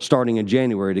squirrel starting in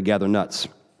January to gather nuts.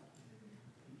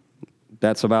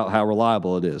 That's about how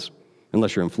reliable it is,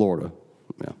 unless you're in Florida.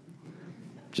 Yeah,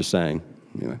 just saying.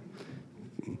 Anyway.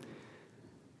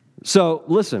 So,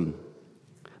 listen,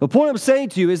 The point I'm saying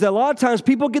to you is that a lot of times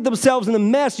people get themselves in a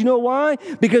mess. You know why?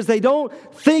 Because they don't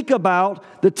think about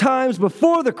the times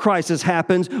before the crisis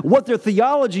happens, what their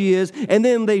theology is, and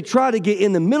then they try to get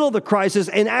in the middle of the crisis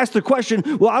and ask the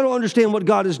question, well, I don't understand what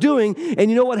God is doing.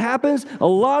 And you know what happens? A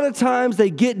lot of times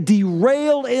they get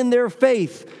derailed in their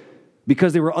faith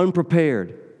because they were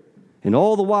unprepared. And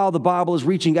all the while, the Bible is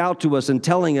reaching out to us and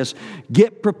telling us,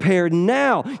 get prepared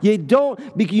now. You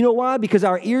know why? Because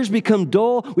our ears become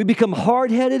dull, we become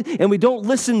hard-headed, and we don't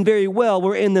listen very well.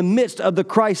 We're in the midst of the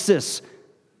crisis.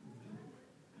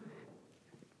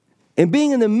 And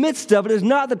being in the midst of it is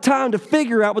not the time to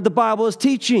figure out what the Bible is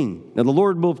teaching. Now, the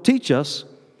Lord will teach us,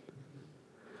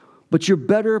 but you're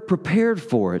better prepared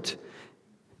for it,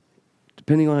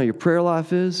 depending on how your prayer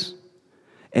life is.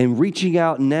 And reaching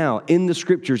out now in the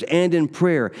Scriptures and in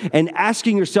prayer and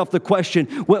asking yourself the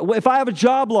question, if I have a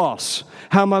job loss,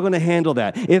 how am I going to handle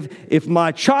that? If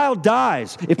my child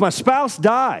dies, if my spouse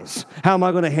dies, how am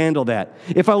I going to handle that?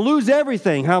 If I lose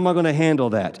everything, how am I going to handle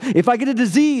that? If I get a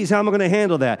disease, how am I going to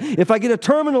handle that? If I get a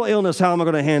terminal illness, how am I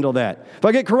going to handle that? If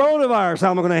I get coronavirus,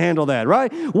 how am I going to handle that, right?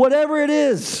 Whatever it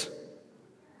is.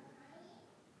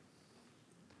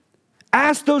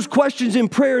 Ask those questions in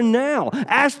prayer now.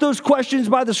 Ask those questions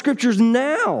by the Scriptures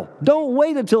now. Don't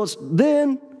wait until it's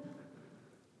then.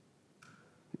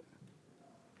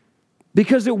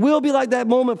 Because it will be like that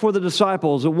moment for the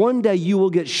disciples, that one day you will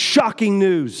get shocking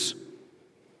news.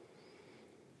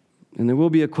 And there will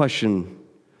be a question,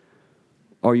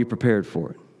 are you prepared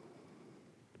for it?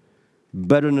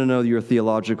 Better to know your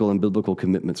theological and biblical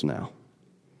commitments now.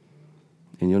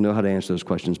 And you'll know how to answer those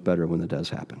questions better when it does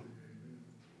happen.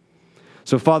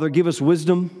 So, Father, give us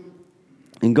wisdom,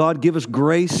 and God, give us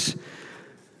grace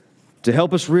to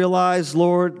help us realize,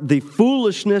 Lord, the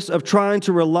foolishness of trying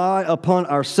to rely upon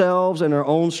ourselves and our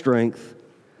own strength.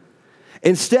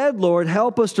 Instead, Lord,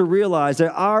 help us to realize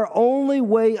that our only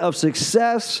way of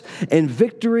success and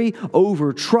victory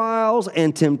over trials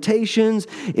and temptations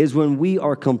is when we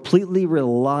are completely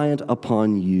reliant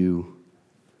upon you.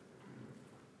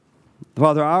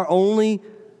 Father, our only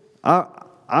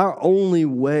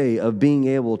way of being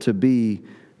able to be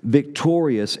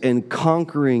victorious and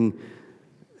conquering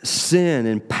sin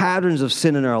and patterns of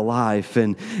sin in our life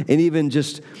and even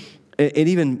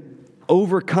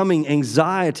overcoming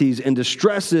anxieties and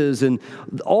distresses and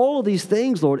all of these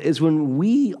things, Lord, is when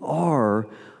we are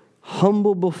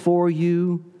humble before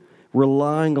you,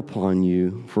 relying upon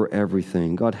you for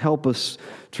everything. God, help us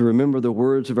to remember the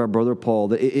words of our brother Paul,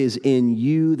 that it is in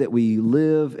you that we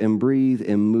live and breathe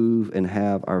and move and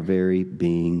have our very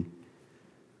being.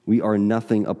 We are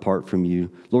nothing apart from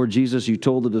you. Lord Jesus, you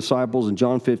told the disciples in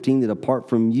John 15 that apart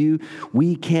from you,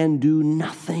 we can do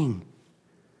nothing.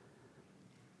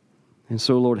 And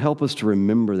so, Lord, help us to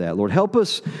remember that. Lord, help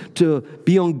us to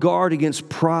be on guard against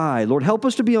pride. Lord, help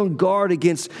us to be on guard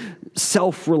against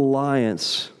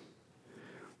self-reliance.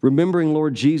 Remembering,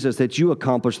 Lord Jesus, that you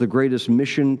accomplished the greatest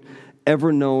mission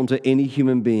ever known to any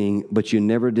human being, but you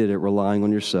never did it relying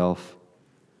on yourself.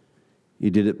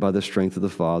 You did it by the strength of the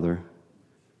Father.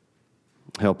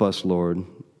 Help us, Lord,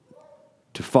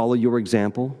 to follow your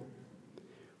example,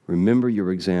 remember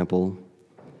your example,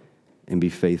 and be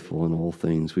faithful in all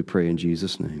things. We pray in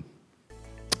Jesus' name.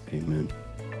 Amen.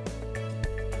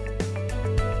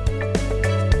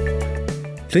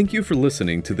 Thank you for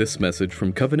listening to this message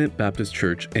from Covenant Baptist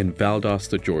Church in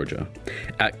Valdosta, Georgia.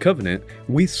 At Covenant,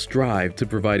 we strive to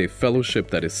provide a fellowship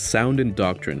that is sound in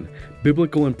doctrine,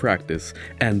 biblical in practice,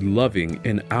 and loving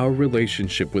in our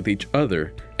relationship with each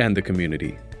other and the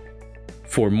community.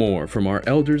 For more from our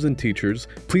elders and teachers,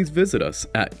 please visit us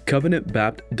at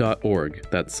covenantbapt.org.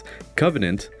 That's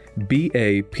Covenant,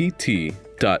 BAPT.org,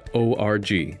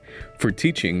 for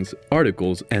teachings,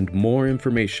 articles, and more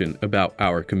information about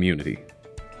our community.